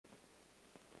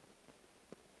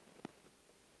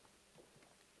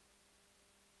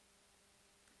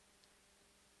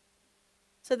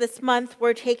So this month,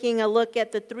 we're taking a look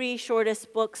at the three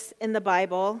shortest books in the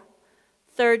Bible.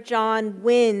 3 John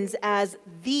wins as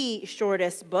the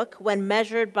shortest book when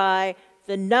measured by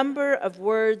the number of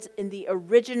words in the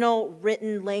original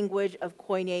written language of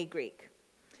Koine Greek.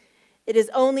 It is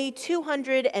only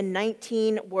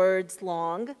 219 words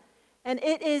long, and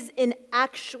it is an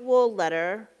actual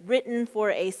letter written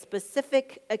for a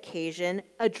specific occasion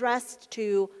addressed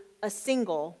to a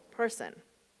single person.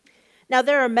 Now,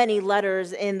 there are many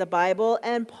letters in the Bible,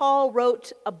 and Paul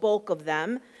wrote a bulk of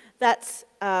them.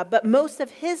 But most of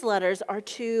his letters are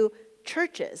to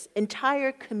churches,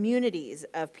 entire communities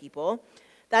of people.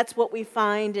 That's what we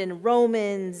find in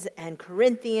Romans and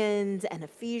Corinthians and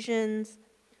Ephesians.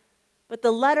 But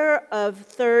the letter of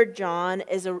 3 John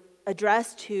is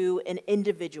addressed to an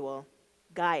individual,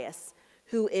 Gaius,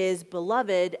 who is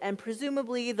beloved and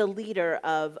presumably the leader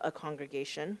of a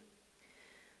congregation.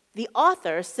 The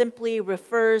author simply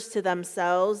refers to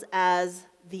themselves as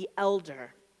the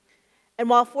elder. And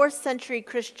while 4th century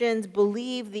Christians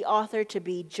believe the author to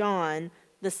be John,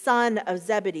 the son of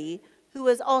Zebedee, who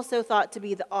is also thought to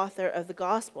be the author of the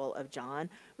Gospel of John,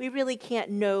 we really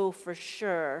can't know for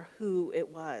sure who it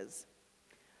was.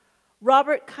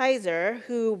 Robert Kaiser,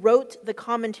 who wrote the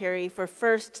commentary for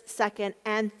 1st, 2nd,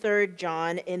 and 3rd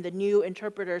John in the New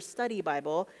Interpreter's Study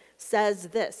Bible, says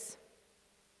this: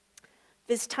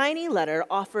 "This tiny letter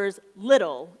offers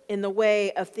little in the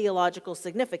way of theological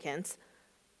significance,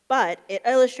 but it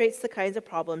illustrates the kinds of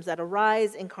problems that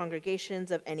arise in congregations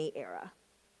of any era."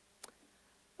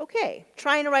 Okay,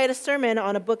 trying to write a sermon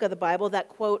on a book of the Bible that,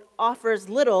 quote, offers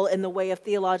little in the way of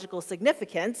theological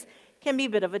significance can be a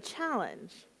bit of a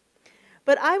challenge.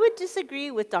 But I would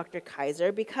disagree with Dr.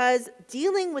 Kaiser because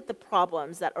dealing with the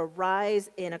problems that arise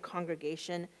in a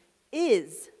congregation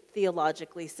is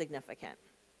theologically significant.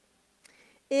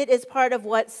 It is part of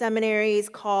what seminaries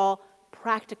call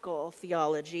practical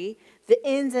theology, the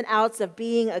ins and outs of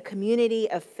being a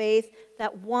community of faith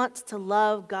that wants to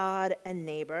love God and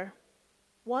neighbor.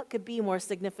 What could be more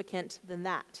significant than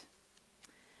that?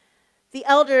 The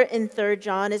elder in 3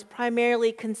 John is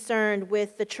primarily concerned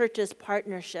with the church's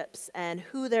partnerships and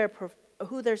who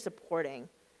they're supporting.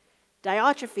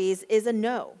 Diotrephes is a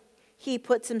no. He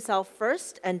puts himself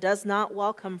first and does not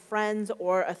welcome friends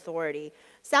or authority.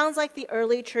 Sounds like the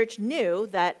early church knew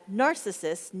that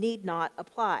narcissists need not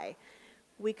apply.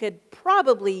 We could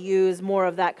probably use more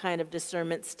of that kind of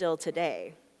discernment still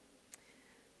today.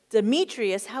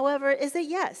 Demetrius, however, is a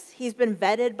yes. He's been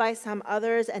vetted by some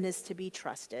others and is to be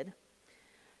trusted.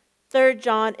 3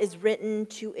 John is written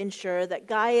to ensure that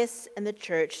Gaius and the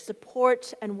church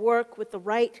support and work with the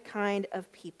right kind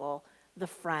of people, the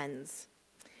friends.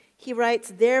 He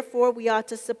writes, "Therefore we ought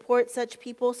to support such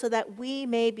people so that we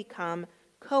may become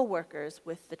co-workers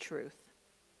with the truth."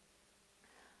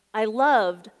 I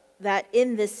loved that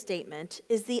in this statement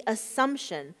is the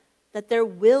assumption that there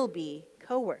will be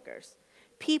co-workers,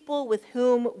 people with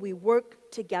whom we work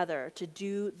together to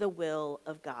do the will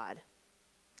of God.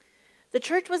 The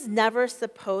church was never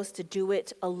supposed to do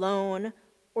it alone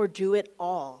or do it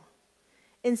all.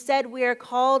 Instead, we are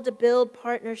called to build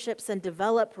partnerships and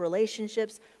develop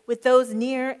relationships with those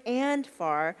near and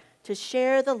far to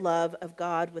share the love of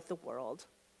God with the world.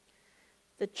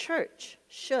 The church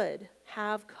should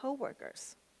have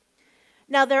co-workers.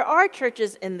 Now, there are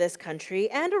churches in this country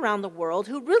and around the world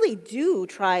who really do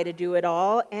try to do it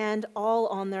all and all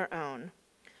on their own.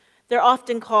 They're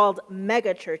often called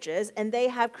mega churches, and they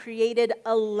have created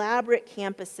elaborate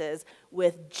campuses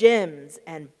with gyms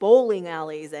and bowling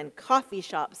alleys and coffee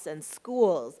shops and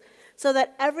schools, so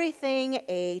that everything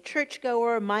a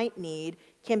churchgoer might need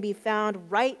can be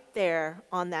found right there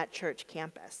on that church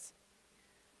campus.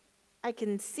 I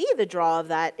can see the draw of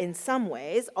that in some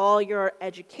ways. All your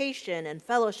education and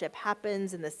fellowship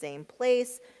happens in the same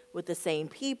place with the same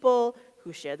people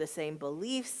who share the same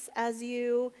beliefs as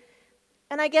you.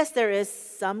 And I guess there is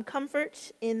some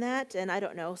comfort in that,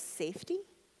 and safety.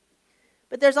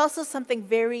 But there's also something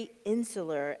very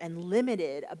insular and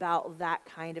limited about that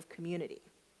kind of community.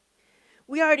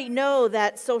 We already know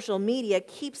that social media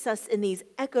keeps us in these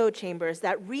echo chambers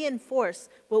that reinforce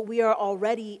what we are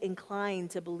already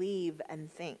inclined to believe and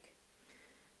think.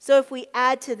 So if we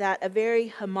add to that a very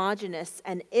homogeneous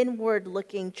and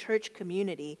inward-looking church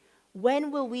community,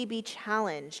 when will we be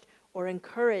challenged or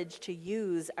encouraged to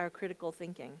use our critical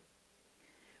thinking?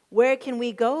 Where can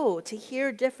we go to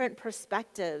hear different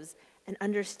perspectives and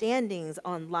understandings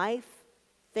on life,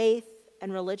 faith,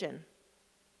 and religion?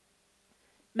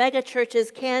 Mega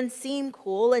churches can seem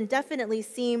cool and definitely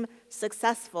seem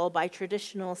successful by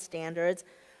traditional standards,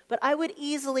 but I would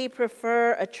easily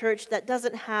prefer a church that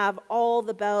doesn't have all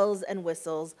the bells and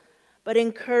whistles, but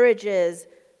encourages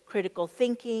critical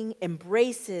thinking,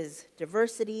 embraces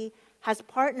diversity, has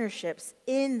partnerships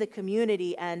in the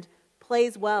community, and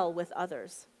plays well with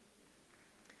others.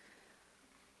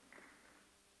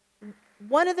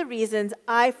 One of the reasons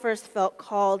I first felt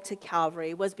called to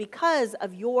Calvary was because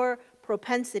of your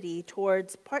propensity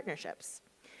towards partnerships.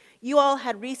 You all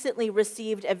had recently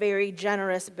received a very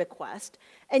generous bequest,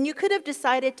 and you could have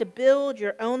decided to build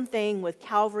your own thing with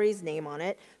Calvary's name on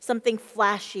it, something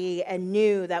flashy and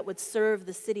new that would serve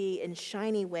the city in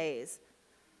shiny ways.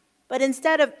 But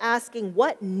instead of asking,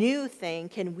 what new thing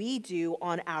can we do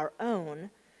on our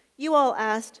own, you all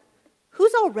asked,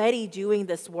 who's already doing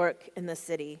this work in the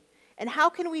city? And how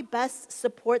can we best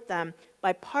support them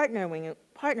by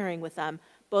partnering with them,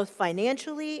 both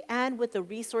financially and with the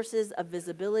resources of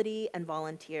visibility and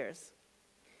volunteers?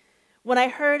 When I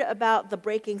heard about the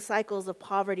Breaking Cycles of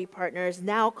Poverty partners,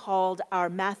 now called our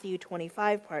Matthew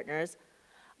 25 partners,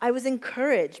 I was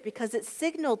encouraged because it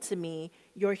signaled to me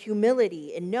your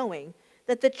humility in knowing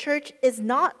that the church is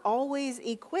not always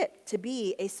equipped to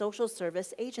be a social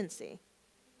service agency.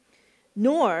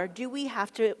 Nor do we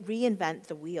have to reinvent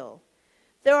the wheel.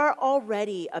 There are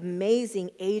already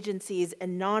amazing agencies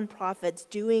and nonprofits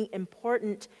doing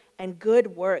important and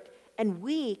good work, and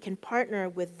we can partner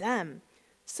with them,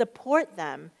 support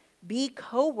them, be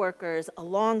co-workers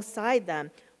alongside them,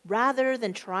 rather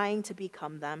than trying to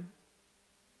become them.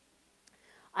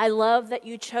 I love that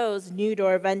you chose New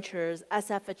Door Ventures,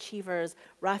 SF Achievers,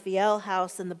 Raphael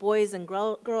House, and the Boys and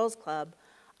Girls Club.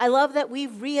 I love that we've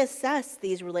reassessed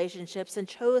these relationships and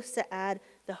chose to add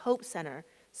the Hope Center,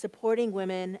 supporting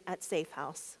women at Safe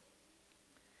House.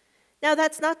 Now,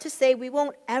 that's not to say we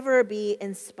won't ever be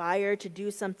inspired to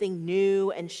do something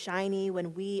new and shiny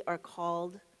when we are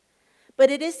called, but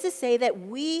it is to say that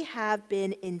we have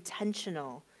been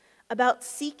intentional about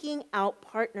seeking out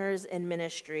partners in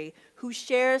ministry who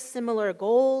share similar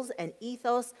goals and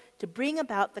ethos to bring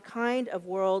about the kind of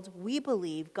world we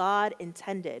believe God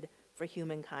intended for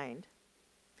humankind.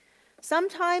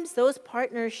 Sometimes those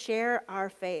partners share our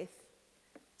faith.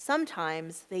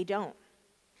 Sometimes they don't.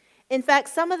 In fact,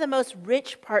 some of the most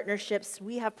rich partnerships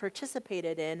we have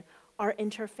participated in are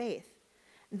interfaith.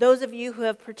 Those of you who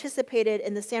have participated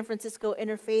in the San Francisco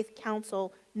Interfaith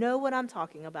Council know what I'm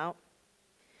talking about.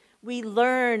 We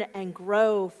learn and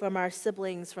grow from our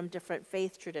siblings from different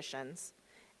faith traditions,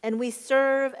 and we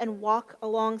serve and walk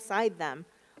alongside them,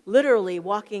 literally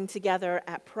walking together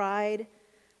at Pride,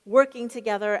 working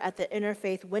together at the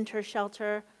Interfaith Winter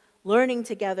Shelter, learning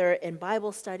together in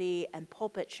Bible study and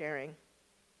pulpit sharing.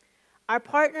 Our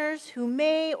partners, who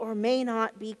may or may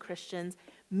not be Christians,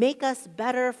 make us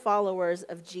better followers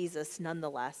of Jesus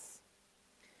nonetheless.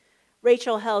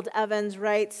 Rachel Held Evans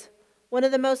writes, "One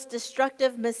of the most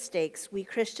destructive mistakes we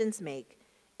Christians make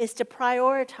is to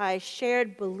prioritize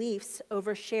shared beliefs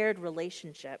over shared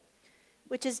relationship,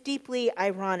 which is deeply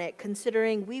ironic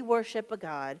considering we worship a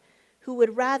God who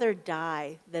would rather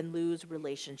die than lose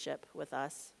relationship with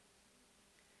us.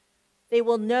 They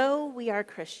will know we are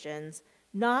Christians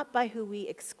not by who we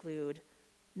exclude,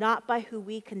 not by who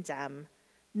we condemn,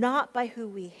 not by who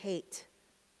we hate,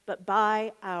 but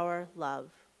by our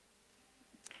love."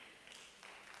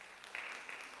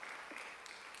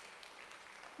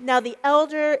 Now, the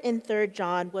elder in 3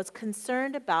 John was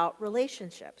concerned about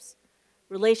relationships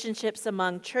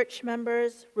among church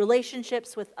members,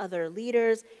 relationships with other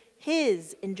leaders,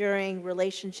 his enduring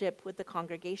relationship with the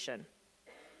congregation.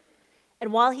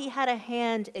 And while he had a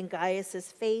hand in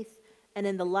Gaius's faith and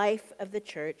in the life of the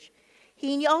church,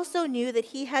 he also knew that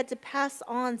he had to pass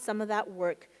on some of that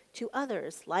work to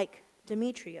others, like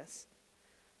Demetrius.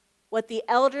 What the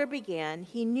elder began,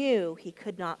 he knew he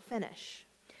could not finish.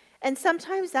 And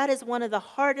sometimes that is one of the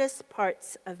hardest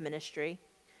parts of ministry,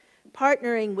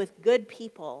 partnering with good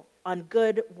people on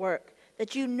good work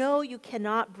that you know you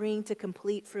cannot bring to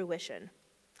complete fruition.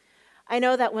 I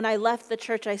know that when I left the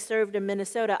church I served in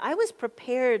Minnesota, I was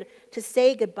prepared to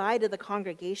say goodbye to the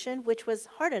congregation, which was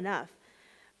hard enough.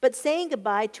 But saying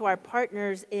goodbye to our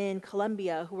partners in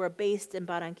Colombia who were based in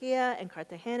Barranquilla and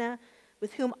Cartagena,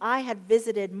 with whom I had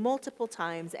visited multiple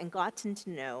times and gotten to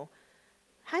know,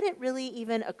 hadn't really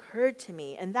even occurred to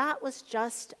me, and that was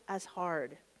just as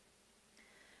hard.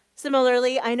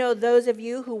 Similarly, I know those of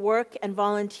you who work and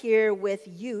volunteer with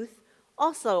youth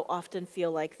also often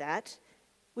feel like that.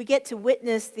 We get to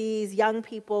witness these young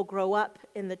people grow up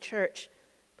in the church,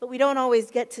 but we don't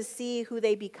always get to see who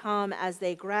they become as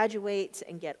they graduate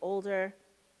and get older.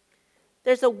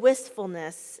 There's a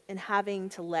wistfulness in having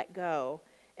to let go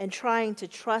and trying to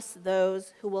trust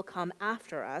those who will come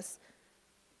after us.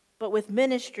 But with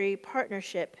ministry,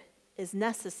 partnership is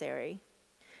necessary.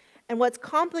 And what's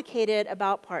complicated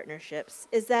about partnerships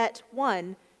is that,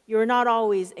 one, you're not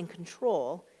always in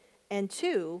control, and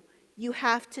two, you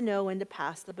have to know when to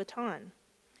pass the baton,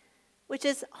 which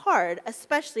is hard,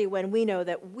 especially when we know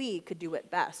that we could do it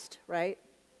best, right?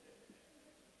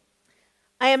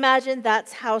 I imagine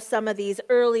that's how some of these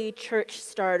early church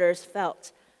starters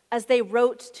felt as they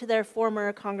wrote to their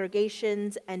former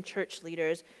congregations and church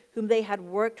leaders whom they had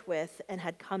worked with and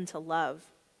had come to love.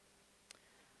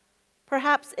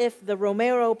 Perhaps if the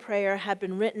Romero prayer had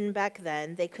been written back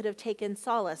then, they could have taken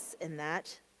solace in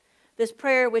that. This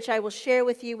prayer, which I will share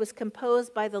with you, was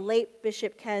composed by the late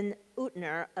Bishop Ken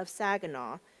Utner of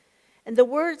Saginaw. And the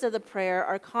words of the prayer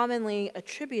are commonly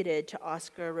attributed to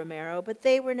Oscar Romero, but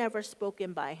they were never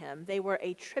spoken by him. They were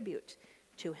a tribute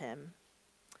to him.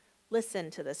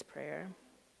 Listen to this prayer.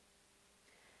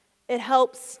 It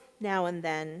helps now and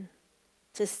then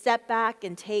to step back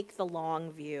and take the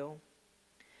long view.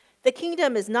 The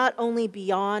kingdom is not only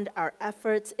beyond our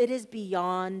efforts, it is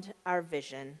beyond our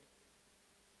vision.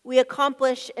 We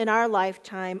accomplish in our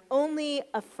lifetime only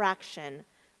a fraction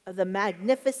of the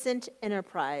magnificent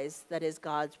enterprise that is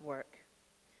God's work.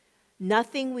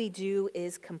 Nothing we do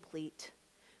is complete,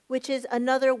 which is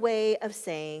another way of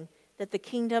saying that the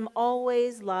kingdom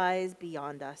always lies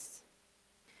beyond us.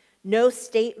 No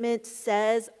statement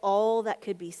says all that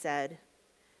could be said.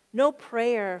 No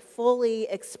prayer fully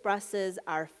expresses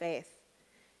our faith.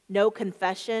 No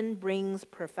confession brings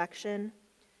perfection.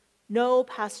 No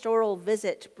pastoral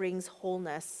visit brings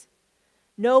wholeness.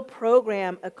 No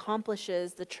program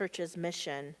accomplishes the church's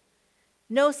mission.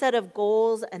 No set of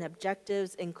goals and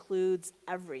objectives includes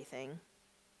everything.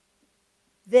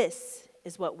 This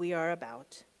is what we are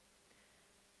about.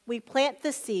 We plant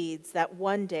the seeds that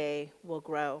one day will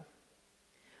grow.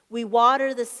 We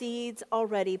water the seeds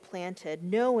already planted,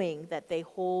 knowing that they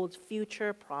hold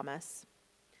future promise.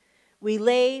 We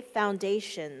lay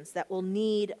foundations that will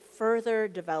need further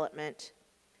development.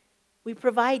 We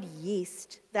provide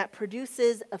yeast that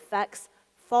produces effects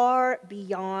far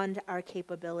beyond our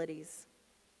capabilities.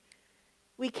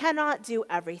 We cannot do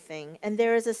everything, and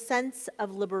there is a sense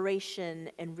of liberation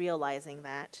in realizing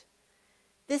that.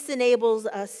 This enables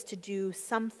us to do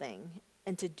something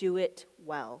and to do it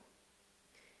well.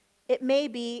 It may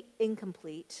be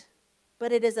incomplete,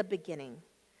 but it is a beginning,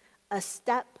 a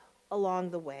step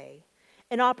along the way,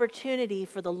 an opportunity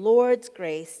for the Lord's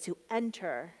grace to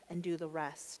enter and do the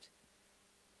rest.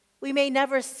 We may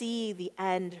never see the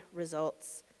end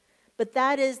results, but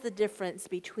that is the difference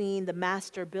between the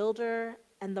master builder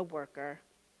and the worker.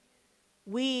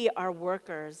 We are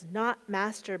workers, not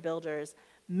master builders,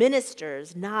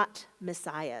 ministers, not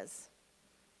messiahs.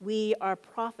 We are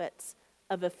prophets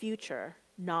of a future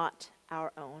not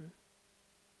our own.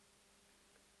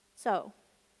 So,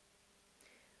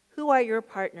 who are your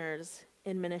partners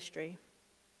in ministry?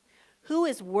 Who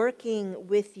is working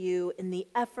with you in the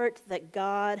effort that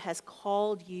God has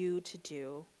called you to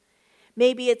do?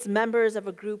 Maybe it's members of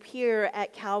a group here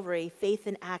at Calvary, Faith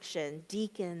in Action,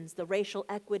 Deacons, the Racial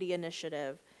Equity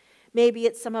Initiative. Maybe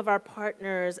it's some of our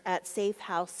partners at Safe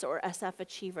House or SF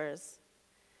Achievers.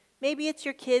 Maybe it's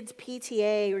your kids'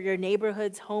 PTA or your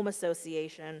neighborhood's home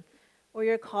association or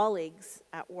your colleagues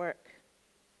at work.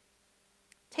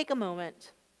 Take a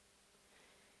moment.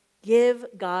 Give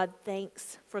God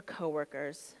thanks for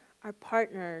coworkers, our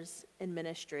partners in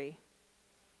ministry.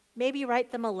 Maybe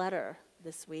write them a letter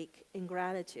this week in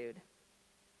gratitude.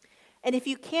 And if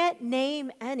you can't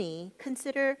name any,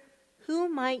 consider who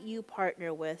might you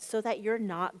partner with so that you're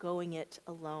not going it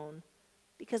alone,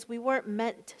 because we weren't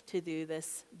meant to do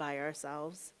this by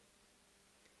ourselves.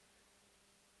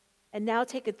 And now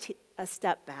take a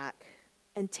step back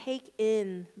and take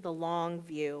in the long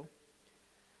view.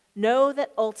 Know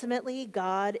that ultimately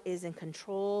God is in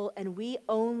control and we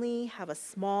only have a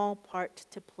small part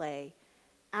to play,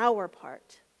 our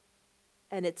part,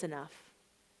 and it's enough.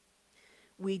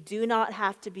 We do not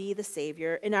have to be the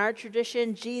Savior. In our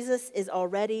tradition, Jesus is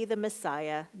already the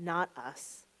Messiah, not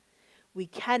us. We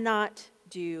cannot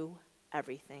do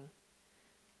everything.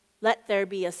 Let there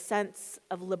be a sense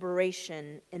of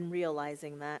liberation in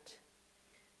realizing that.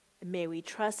 And may we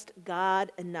trust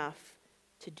God enough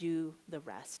to do the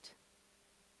rest.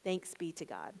 Thanks be to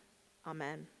God.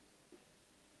 Amen.